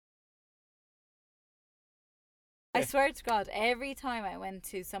I swear to God, every time I went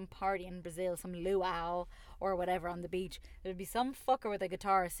to some party in Brazil, some luau or whatever on the beach, there'd be some fucker with a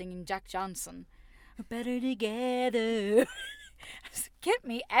guitar singing Jack Johnson. Better together. Get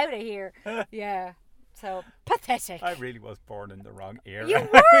me out of here. Yeah. So pathetic. I really was born in the wrong era. You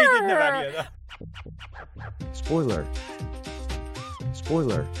We didn't have were. any of that. Spoiler.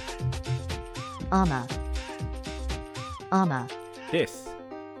 Ama. This.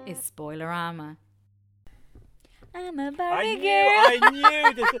 It's Spoilerama. I'm a I Barbie knew, girl. I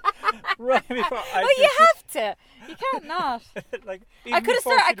knew this. Right before I Well, you have to. You can't not. like, I could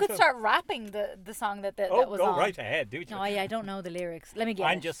start start rapping the song that Oh, that was go on. right ahead, do you? No, I don't know the lyrics. Let me guess.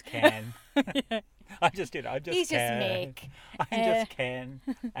 I'm just Ken. I'm just Ken. He's just Nick. I'm just Ken.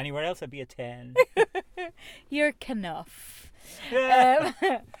 Anywhere else I'd be a 10. You're Knuff.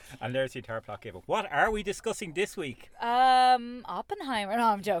 And there's the entire plot given. What are we discussing this week? Oppenheimer. No,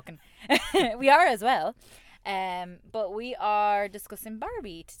 I'm joking. We are as well. But we are discussing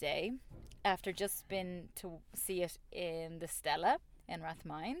Barbie today after just been to see it in the Stella in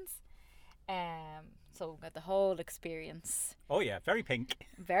Rathmines. So we got the whole experience. Oh yeah, very pink.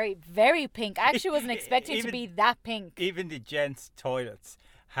 Very, very pink. I actually wasn't expecting it to be that pink. Even the gents' toilets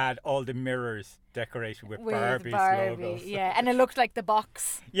had all the mirrors decorated with Barbie's Barbie, logos. yeah, and it looked like the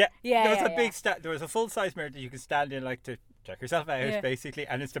box. Yeah, Yeah, There was yeah, a big there was a full size mirror that you could stand in, like, to check yourself out, Yeah. basically,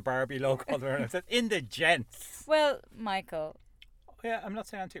 and it's the Barbie logo all around. It says in the gents. Well, Michael, Yeah, I'm not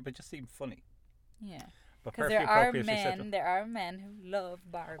saying anti, but it just seemed funny. yeah, But because perfectly there are men who love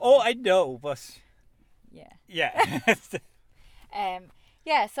Barbie. Oh, I know, but yeah. yeah.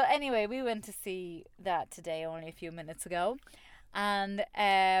 Yeah, so anyway, we went to see that today only a few minutes ago, and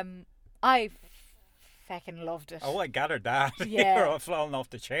I fucking loved it. Oh, I gathered that. Yeah. You're all falling off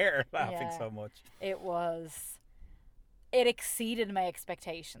the chair laughing Yeah. so much. It exceeded my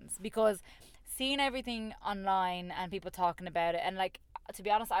expectations, because seeing everything online and people talking about it, and, like, to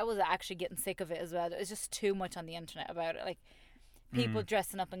be honest, I was actually getting sick of it as well. There was just too much on the internet about it, like people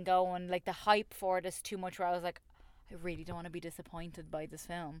dressing up and going, like the hype for it is too much, where I was like, I really don't want to be disappointed by this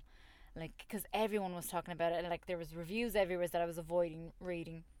film, like, because everyone was talking about it, and, like, there was reviews everywhere that I was avoiding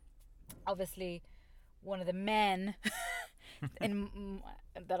reading. Obviously, one of the men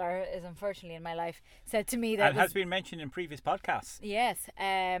is unfortunately in my life said to me that And has been mentioned in previous podcasts. yes,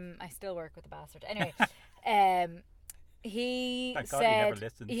 I still work with the bastard. Anyway, he Thank God he said, never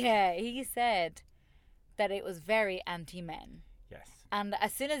listened. yeah, he said that it was very anti-men. Yes. And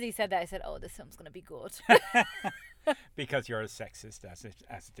as soon as he said that, I said, oh, this film's going to be good. Because you're as sexist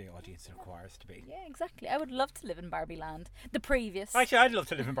as the audience requires to be. Yeah, exactly. I would love to live in Barbie Land. The previous. Actually, I'd love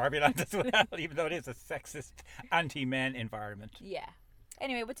to live in Barbie Land as well, even though it is a sexist, anti-men environment. Yeah.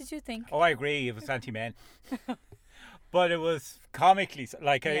 Anyway, what did you think? Oh, I agree. It was anti-men. But it was comically,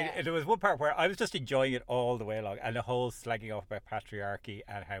 like, Yeah. there was one part where I was just enjoying it all the way along, and the whole slagging off about patriarchy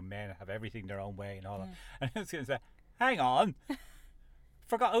and how men have everything their own way and all that. And I was going to say, hang on.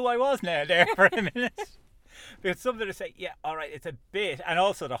 Forgot who I was now there for a minute. Because somebody to say, yeah, all right, it's a bit. And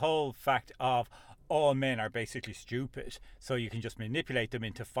also the whole fact of all men are basically stupid, so you can just manipulate them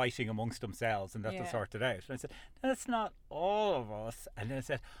into fighting amongst themselves, and that'll sort it out. And I said, that's not all of us. And then I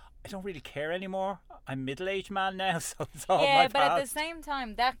said, I don't really care anymore. I'm a middle-aged man now, so it's all Yeah, my but at the past. same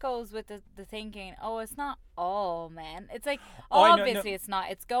time, that goes with the thinking, oh, it's not all men. It's like, Oh, I know, obviously it's not.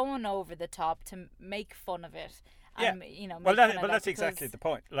 It's going over the top to make fun of it. Yeah. And, you know, Well, make fun of that's that exactly because- the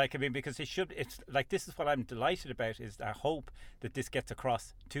point. Like, I mean, because it's like, this is what I'm delighted about, is I hope that this gets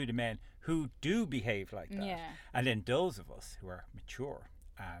across to the men who do behave like that. Yeah. And then those of us who are mature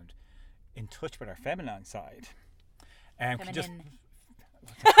and in touch with our feminine side. Can just... Feminine.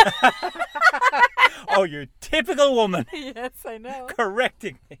 Oh, you typical woman. Yes, I know.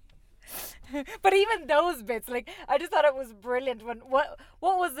 Correcting me. But even those bits, like, I just thought it was brilliant when what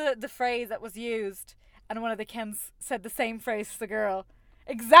was the phrase that was used, and one of the Kens said the same phrase to the girl,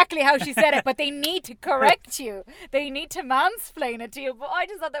 exactly how she said it, but they need to correct you, they need to mansplain it to you. But I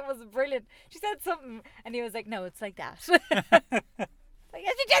just thought that was brilliant. She said something and he was like, no, it's like that. Like,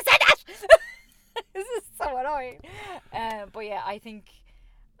 yes, you just said that. This is so annoying. But yeah, I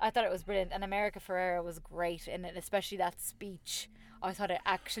thought it was brilliant, and America Ferrera was great in it, especially that speech. I thought it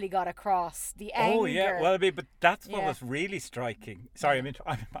actually got across the anger. Oh, yeah. Well, I mean, but that's what Yeah. was really striking. Sorry, I'm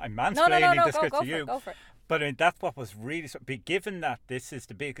mansplaining No, this go to for you. it, go for it. But I mean, that's what was really... Given that this is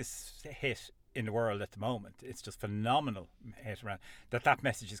the biggest hit in the world at the moment, it's just phenomenal hit around, that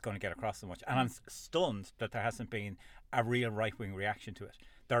message is going to get across so much. And I'm stunned that there hasn't been a real right-wing reaction to it.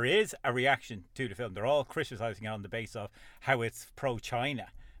 There is a reaction to the film. They're all criticising it on the basis of how it's pro-China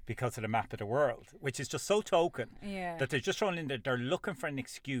because of the map of the world, which is just so token Yeah. that they're just thrown in there. They're looking for an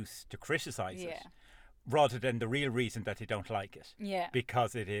excuse to criticise it. Yeah. rather than the real reason that they don't like it. Yeah.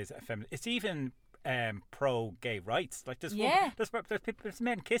 Because it is a feminist. It's even pro-gay rights. Like there's there's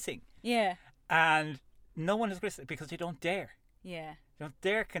men kissing. Yeah. And no one is criticized because they don't dare. Yeah. They don't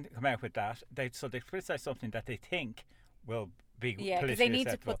dare come out with that. They criticize something that they think will be Yeah, because they need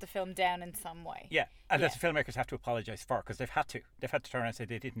to put the film down in some way. Yeah, and that the filmmakers have to apologise for, because they've had to turn around and say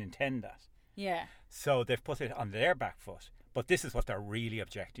they didn't intend that. Yeah. So they've put it on their back foot. But this is what they're really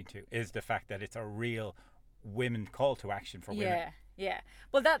objecting to, is the fact that it's a real women call to action for women. Yeah.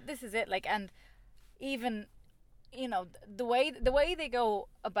 Well, this is it. Like, and even, you know, the way they go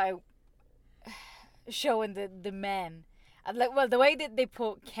about showing the men, and like, well, the way that they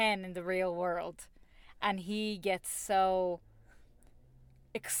put Ken in the real world, and he gets so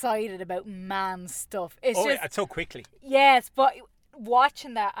excited about man stuff. It's just so quickly. Yes, but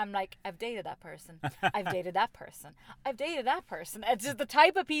watching that, I'm like, I've dated that person. I've dated that person. I've dated that person. It's just the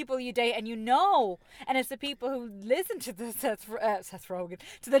type of people you date, and and it's the people who listen to the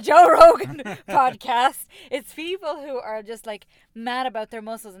to the Joe Rogan podcast. It's people who are just like mad about their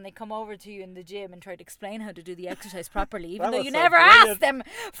muscles, and they come over to you in the gym and try to explain how to do the exercise properly, even though you never asked them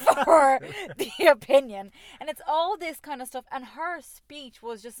for the opinion. And it's all this kind of stuff. And her speech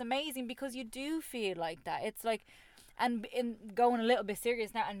was just amazing, because you do feel like that. It's like, and in going a little bit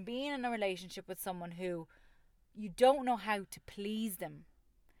serious now, and being in a relationship with someone who you don't know how to please them.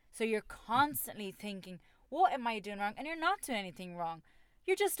 So you're constantly thinking, what am I doing wrong? And you're not doing anything wrong.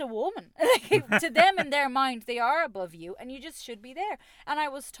 You're just a woman. To them, in their mind, they are above you, and you just should be there. And I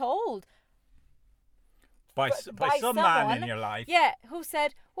was told by some man in your life. Yeah, who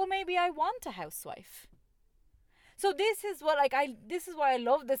said, well, maybe I want a housewife. So this is what, this is why I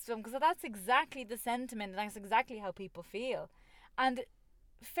love this film, because that's exactly the sentiment, and that's exactly how people feel. And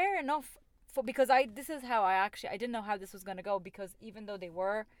fair enough, because this is how I didn't know how this was going to go, because even though they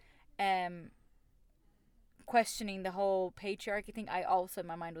were questioning the whole patriarchy thing, I also in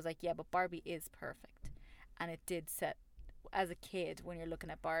my mind was like, yeah, but Barbie is perfect. And it did set, as a kid, when you're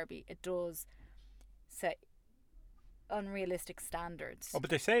looking at Barbie, it does set unrealistic standards. Oh, but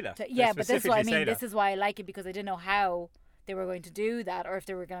they say that. Yeah, but this is what I mean. This is why I like it, because I didn't know how they were going to do that, or if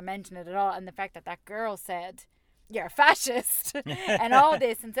they were going to mention it at all. And the fact that girl said, "You're a fascist," and all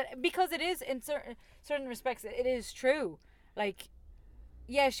this, and because it is, in certain respects, it is true. Like,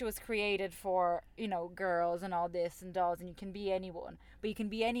 yeah, she was created for, girls and all this and dolls, and you can be anyone, but you can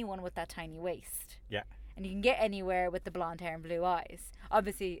be anyone with that tiny waist. Yeah. And you can get anywhere with the blonde hair and blue eyes.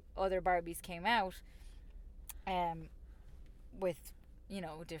 Obviously, other Barbies came out, with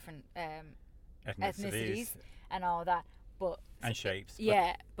different ethnicities and all that, and shapes.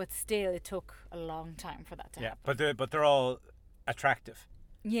 But still, it took a long time for that to happen. But they're all attractive.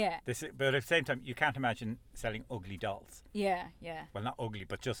 Yeah. But at the same time, you can't imagine selling ugly dolls. Yeah. Well, not ugly,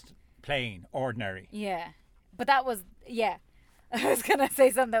 but just plain, ordinary. Yeah, but that was I was gonna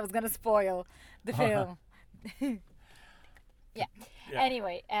say something that was gonna spoil the film. Yeah.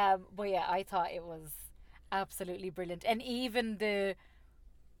 Anyway, but yeah, I thought it was absolutely brilliant, and even the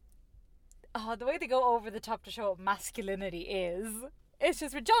way they go over the top to show what masculinity is. It's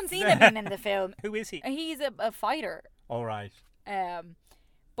just with John Cena being in the film. Who is he? He's a fighter. All right.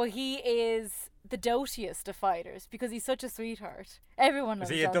 But he is the dotiest of fighters, because he's such a sweetheart. Everyone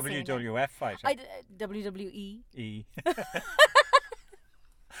loves John Cena. Is he a WWF fighter? WWE.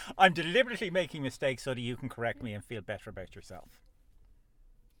 I'm deliberately making mistakes so that you can correct me and feel better about yourself.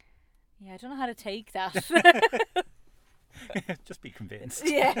 Yeah, I don't know how to take that. Just be convinced.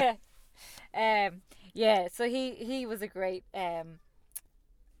 Yeah. So he was a great, a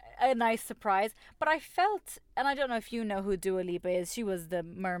nice surprise. But I felt, and I don't know if you know who Dua Lipa is. She was the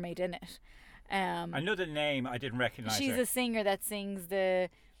mermaid in it. I know the name. I didn't recognize her. She's a singer that sings the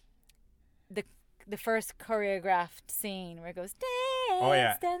first choreographed scene where it goes,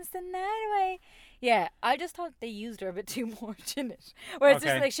 dance, dance the night away. Yeah, I just thought they used her a bit too much in it. Where it's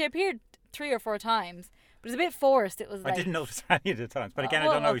just like she appeared 3 or 4 times, but it was a bit forced. It was like, I didn't notice any of the times, but again, I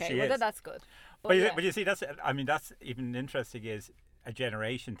don't know who she is. That's good. But you see, that's even interesting, is a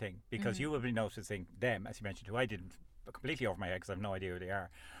generation thing, because you will be noticing them, as you mentioned, who I didn't, completely over my head because I have no idea who they are.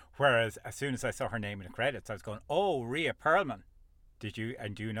 Whereas as soon as I saw her name in the credits, I was going, "Oh, Rhea Perlman." Do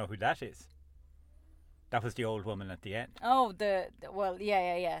you know who that is? That was the old woman at the end. Oh,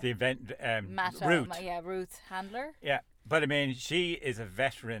 yeah. The event, Ruth. Ruth Handler. Yeah, but I mean, she is a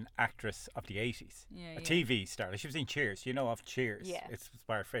veteran actress of the 80s. A TV star. She was in Cheers. You know of Cheers? Yeah. It's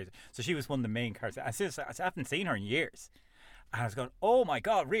Barbara Fraser. So she was one of the main characters. And since I haven't seen her in years, and I was going, "Oh my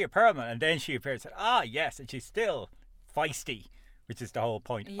God, Rhea Perlman!" And then she appeared and said, "Ah, yes," and she's still feisty, which is the whole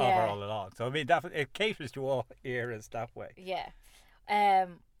point of her all along. So I mean, it caters to all eras that way. Yeah.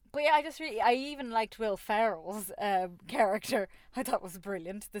 But yeah, I even liked Will Ferrell's character. I thought was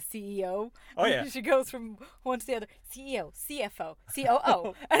brilliant. The CEO. Oh, yeah. She goes from one to the other. CEO, CFO,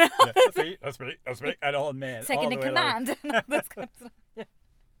 COO, and Yeah, that's me, and all men. all second the in way along. command. And all this kind of stuff.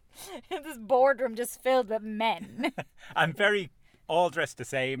 Yeah. This boardroom just filled with men. And very all dressed the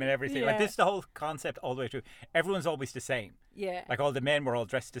same and everything. Like Yeah. this is the whole concept all the way through. Everyone's always the same. Yeah. Like all the men were all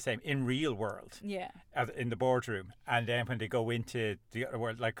dressed the same in real world. Yeah. In the boardroom, and then when they go into the other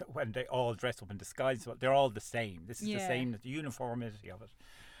world, like when they all dress up in disguise, they're all the same. This is the Yeah. same, the uniformity of it.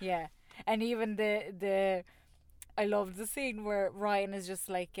 Yeah. And even the I loved the scene where Ryan is just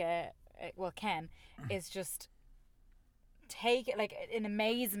like Ken is just in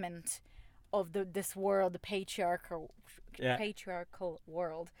amazement of this world, the patriarchal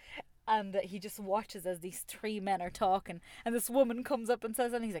world, and he just watches as these three men are talking, and this woman comes up and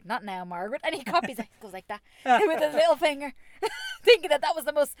says, and he's like, "Not now, Margaret," and he copies it, goes like that with his little finger, thinking that was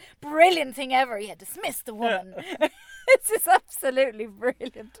the most brilliant thing ever. He had dismissed the woman. It's just absolutely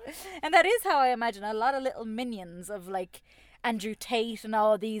brilliant, and that is how I imagine a lot of little minions of like Andrew Tate and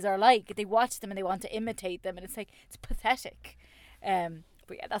all of these are like. They watch them and they want to imitate them, and it's like it's pathetic.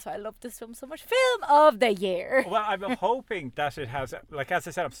 But yeah, that's why I love this film so much. Film of the year. Well, I'm hoping that it has, like as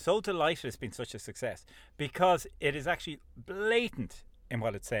I said, I'm so delighted it's been such a success because it is actually blatant in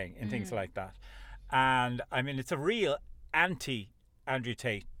what it's saying in things like that. And I mean, it's a real anti-Andrew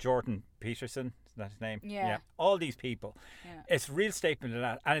Tate, Jordan Peterson, is that his name? Yeah. All these people. Yeah. It's a real statement of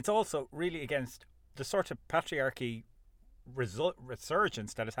that. And it's also really against the sort of patriarchy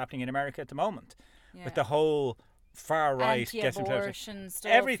resurgence that is happening in America at the moment. Yeah. With the whole far right anti-abortion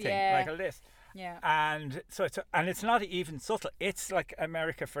stuff, everything yeah. like a list. Yeah. And so it's not even subtle. It's like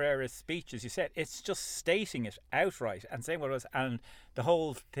America Ferrera's speech, as you said. It's just stating it outright and saying what it was. And the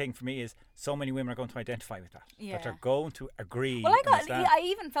whole thing for me is so many women are going to identify with that. Yeah. That they're going to agree. Well, and stand. I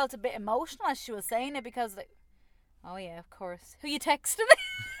even felt a bit emotional as she was saying it because, like, oh yeah, of course. Who you texting?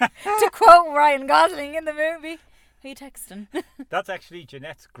 To quote Ryan Gosling in the movie. Who you texting? That's actually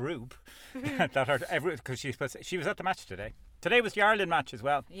Jeanette's group. Because she was at the match today. Today was the Ireland match as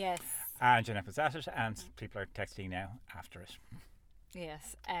well. Yes. And Jeanette was at it, and people are texting now after it.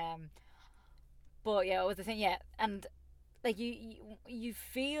 Yes. But yeah, it was the thing. Yeah, and like you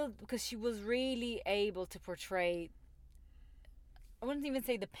feel because she was really able to portray. I wouldn't even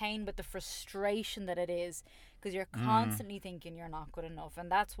say the pain, but the frustration that it is, because you're constantly thinking you're not good enough,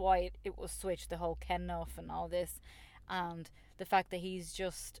 and that's why it was switched, the whole Ken Nuff and all this, and the fact that he's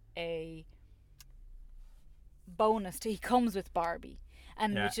just a bonus he comes with Barbie,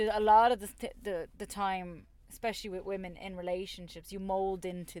 and which is a lot of the time, especially with women in relationships, you mold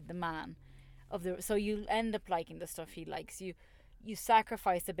into the man of the, so you end up liking the stuff he likes. You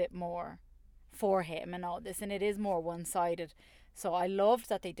sacrifice a bit more for him and all this, and it is more one-sided. So I loved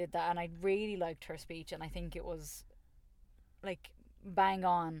that they did that, and I really liked her speech, and I think it was like bang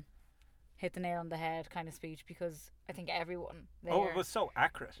on, hit the nail on the head kind of speech, because I think everyone there, it was so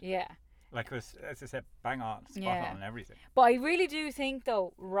accurate. Yeah. Like it was, as I said, bang on, spot on and everything. But I really do think,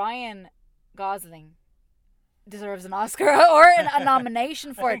 though, Ryan Gosling deserves an Oscar or a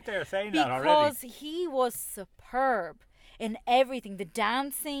nomination for I think they're saying that already. Because he was superb in everything. The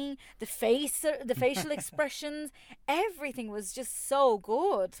dancing, the facial expressions, everything was just so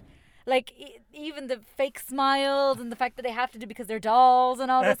good. Like, even the fake smiles and the fact that they have to do because they're dolls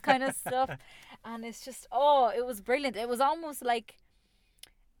and all this kind of stuff. And it's just, it was brilliant. It was almost like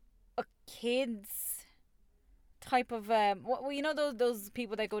a kid's type of you know those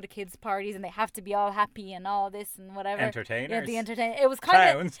people that go to kids parties and they have to be all happy and all this and whatever. Entertainers. Yeah, the entertainer. It was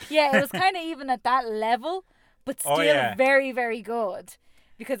kind of it was kind of even at that level, but still very, very good,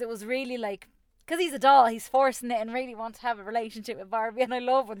 because it was really like, because he's a doll, he's forcing it and really wants to have a relationship with Barbie. And I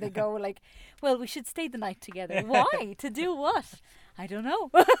love when they go like, well, we should stay the night together. Why? To do what? I don't know.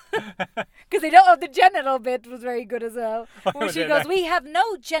 Because they don't have the genital bit was very good as well. Where she goes, we have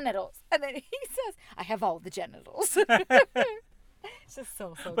no genitals. And then he says, I have all the genitals. It's just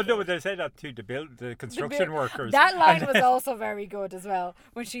so But good. no, but they say that to the construction workers. That line was also very good as well.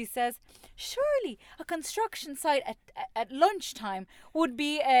 When she says, surely a construction site at lunchtime would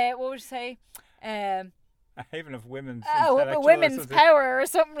be, what would you say? A haven of women's women's power or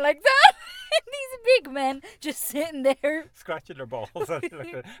something like that. These big men just sitting there scratching their balls. And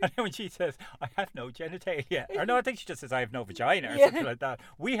then when she says, I have no genitalia, or no, I think she just says, I have no vagina or something like that.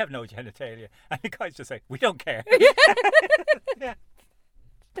 We have no genitalia. And the guys just say, we don't care. Yeah.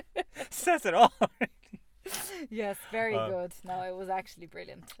 Says it all. Yes, very good. No, it was actually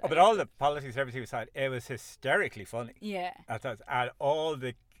brilliant. But all the politics, everything aside, it was hysterically funny. Yeah. And all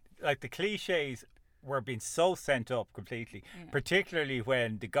the cliches were being so sent up completely, particularly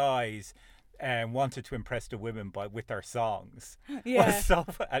when the guys wanted to impress the women with their songs. Yeah. Was so,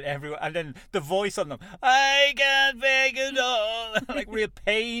 and then the voice on them, I can't make it all. Like real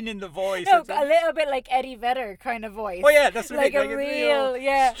pain in the voice. No, a little bit like Eddie Vedder kind of voice. Oh yeah, that's like right. a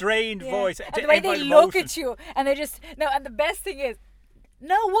real, strained voice. And the way they look at you, and they just and the best thing is,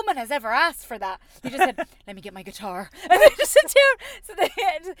 no woman has ever asked for that. They just said, "Let me get my guitar," and they just sit down. So they,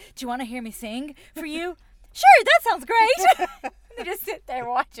 do you want to hear me sing for you? Sure, that sounds great. And they just sit there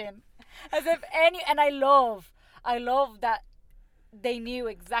watching, as if and I love that they knew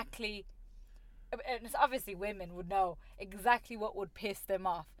exactly. And it's obviously women would know exactly what would piss them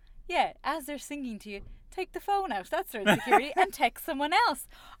off. Yeah, as they're singing to you, take the phone out. That's their security, and text someone else.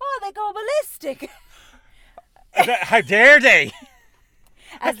 Oh, they go ballistic. How dare they?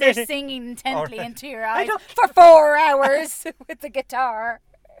 As they're singing intently into your eyes for 4 hours with the guitar.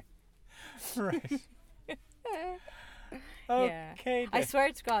 Right. Yeah. Okay. I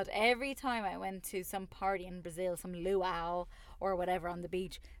swear to God, every time I went to some party in Brazil, some luau or whatever on the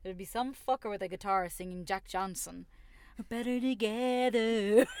beach, there'd be some fucker with a guitar singing Jack Johnson. Better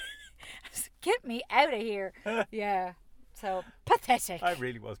together. Get me out of here. Yeah. So pathetic. I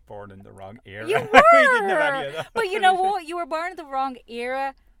really was born in the wrong era. You We didn't have were. any of that. But you know what? You were born in the wrong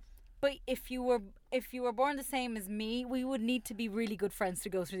era. But if you were born the same as me, we would need to be really good friends to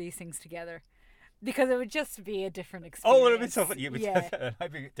go through these things together. Because it would just be a different experience. Oh, it would have been so funny. Yeah.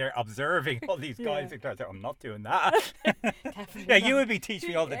 They're observing all these guys. I'm not doing that. Definitely Yeah, not. you would be teaching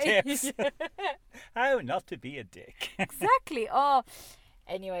me all the tips. Yeah. How not to be a dick. Exactly. Oh,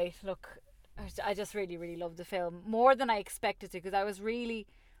 anyway, look, I just really, really loved the film more than I expected to, because I was really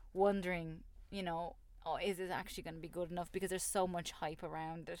wondering, is it actually going to be good enough? Because there's so much hype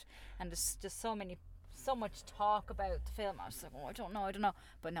around it, and there's just so much talk about the film. I was like, I don't know.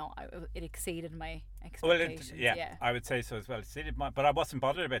 But no, it exceeded my expectations. Well, I would say so as well. It exceeded but I wasn't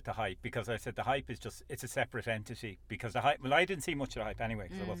bothered about the hype, because I said the hype is it's a separate entity. Because the hype, well, I didn't see much of the hype anyway,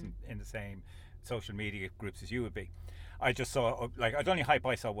 because I wasn't in the same social media groups as you would be. I just saw, the only hype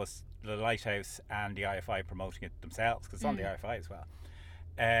I saw was the Lighthouse and the IFI promoting it themselves, because it's on the IFI as well.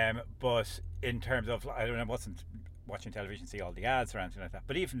 But in terms of, I wasn't watching television, see all the ads or anything like that.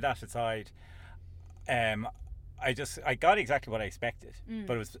 But even that aside, I got exactly what I expected,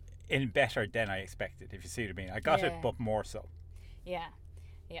 but it was in better than I expected, if you see what I mean. I got it, but more so. Yeah.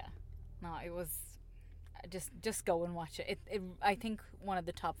 No, it was just go and watch it. It I think one of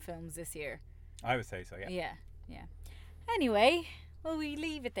the top films this year. I would say so, yeah. Yeah. Anyway, well, we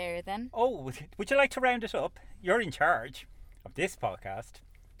leave it there then. Oh, would you like to round it up? You're in charge of this podcast,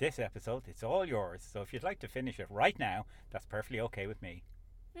 this episode. It's all yours. So if you'd like to finish it right now, that's perfectly okay with me.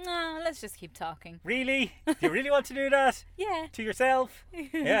 No, let's just keep talking. Really? Do you really want to do that? Yeah. To yourself?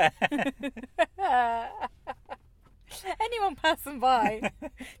 Yeah. Anyone passing by?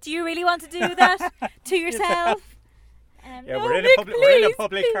 Do you really want to do that to yourself? Yeah, no, we're in Nick, a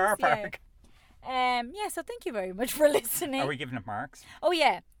public please, car park. Yeah. So thank you very much for listening. Are we giving it marks? Oh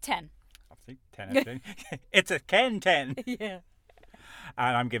yeah, 10. Obviously, 10 out of 10. It's a Ken 10. Yeah.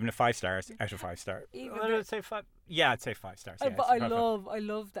 And I'm giving it 5 stars out of 5 stars. I'd say 5. Yeah, I'd say 5 stars. Yeah, but I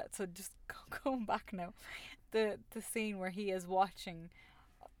love that. So just going back now, the scene where he is watching.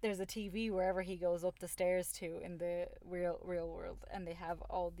 There's a TV wherever he goes up the stairs to in the real world, and they have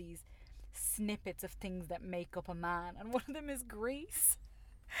all these snippets of things that make up a man, and one of them is Grease.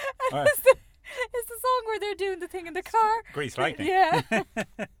 And it's the song where they're doing the thing in the car. Grease Lightning. Yeah. And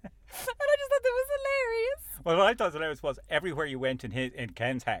I just thought that was hilarious. Well, what I thought was hilarious was everywhere you went in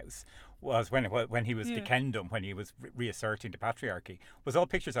Ken's house was when he was the Kendom, when he was reasserting the patriarchy, was all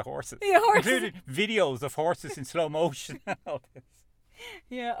pictures of horses. Yeah, horses. Including videos of horses in slow motion and all this.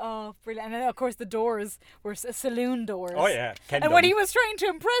 Yeah, oh, brilliant. And then, of course, the doors were saloon doors. Oh, yeah. Kendom. And when he was trying to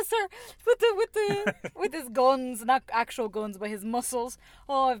impress her with his guns, not actual guns, but his muscles.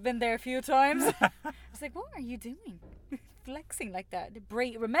 Oh, I've been there a few times. I was like, what are you doing? Flexing like that.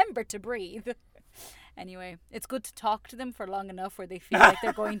 Remember to breathe. Anyway, it's good to talk to them for long enough where they feel like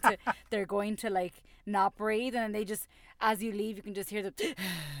they're going to like not breathe, and then they just, as you leave, you can just hear them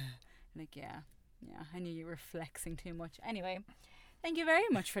like, yeah, I knew you were flexing too much. Anyway, thank you very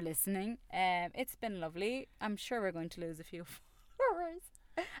much for listening. It's been lovely. I'm sure we're going to lose a few followers.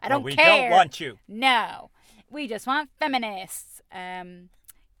 I don't care. We don't want you. No, we just want feminists. Yeah.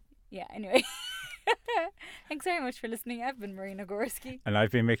 Anyway. Thanks very much for listening. I've been Marina Gorski. And I've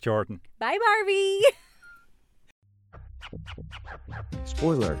been Mick Jordan. Bye, Barbie.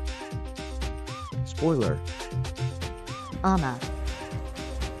 Spoiler. Ama.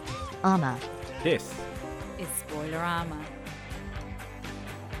 This is Spoilerama.